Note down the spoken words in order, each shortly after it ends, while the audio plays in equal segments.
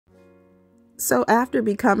So after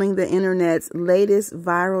becoming the internet's latest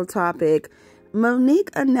viral topic,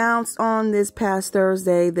 Monique announced on this past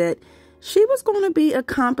Thursday that she was going to be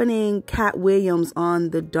accompanying Katt Williams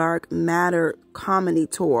on the Dark Matter comedy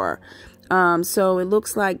tour. So it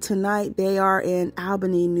looks like tonight they are in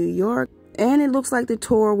Albany, New York, and it looks like the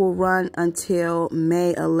tour will run until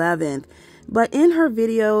May 11th. But in her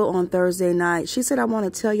video on Thursday night, she said, I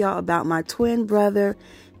want to tell y'all about my twin brother,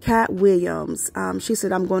 Katt Williams. She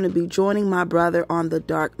said, I'm going to be joining my brother on the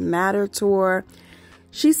Dark Matter tour.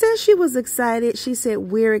 She said she was excited. She said,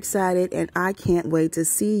 we're excited and I can't wait to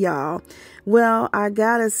see y'all. Well, I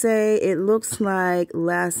gotta say, it looks like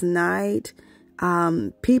last night,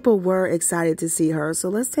 people were excited to see her. So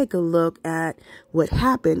let's take a look at what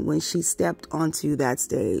happened when she stepped onto that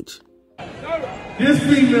stage. This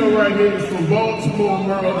female right here is from Baltimore,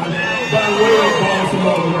 Maryland, by way of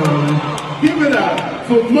Baltimore, Maryland. Give it up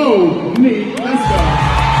for Monique. Let's go.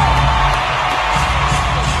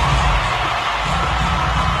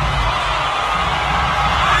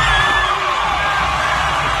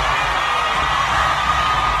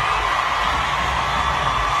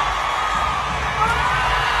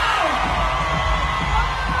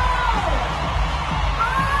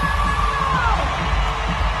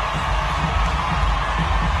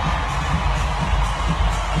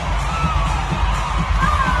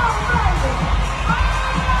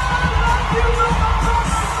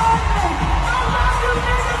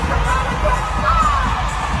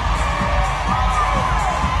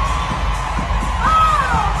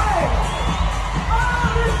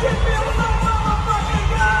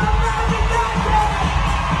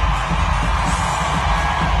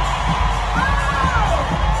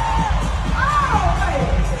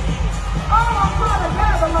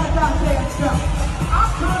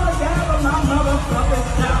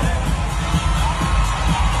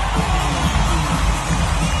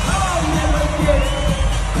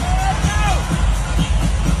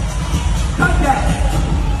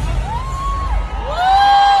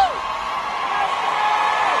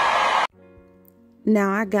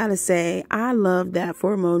 Now, I gotta say, I love that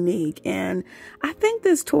for Monique, and I think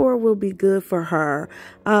this tour will be good for her.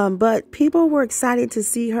 But people were excited to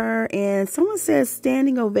see her, and someone says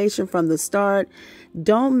standing ovation from the start.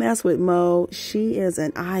 Don't mess with Mo. She is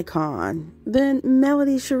an icon. Then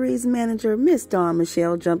melodyshari's manager, Miss Dawn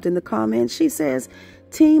Michelle, jumped in the comments. She says,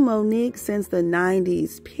 Team Monique since the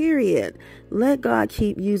 90s, period. Let God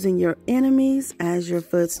keep using your enemies as your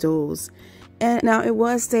footstools. And now it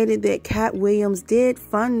was stated that Katt Williams did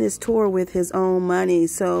fund this tour with his own money.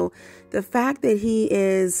 So the fact that he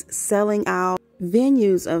is selling out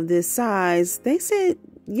venues of this size, they said,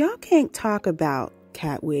 y'all can't talk about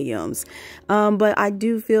Katt Williams. But I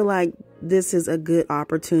do feel like this is a good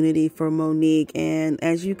opportunity for Monique. And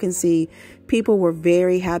as you can see, people were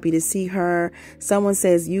very happy to see her. Someone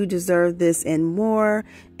says, you deserve this and more.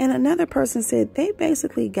 And another person said they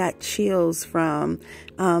basically got chills from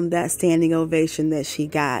that standing ovation that she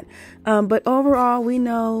got. But overall, we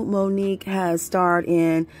know Monique has starred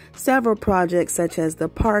in several projects such as The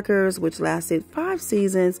Parkers, which lasted 5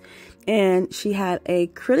 seasons. And she had a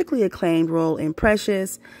critically acclaimed role in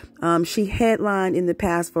Precious. She headlined in the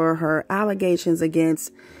past for her allegations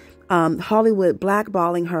against Hollywood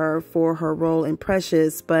blackballing her for her role in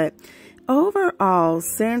Precious. But overall,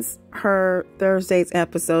 since her Thursday's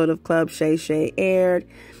episode of Club Shay Shay aired,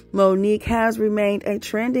 Monique has remained a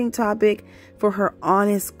trending topic for her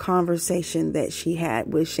honest conversation that she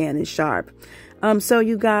had with Shannon Sharpe. So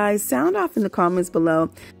you guys, sound off in the comments below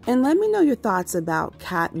and let me know your thoughts about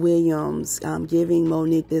Katt Williams giving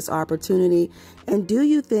Monique this opportunity. And do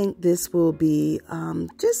you think this will be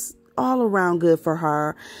just all around good for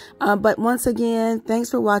her? But once again, thanks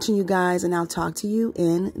for watching, you guys, and I'll talk to you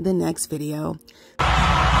in the next video.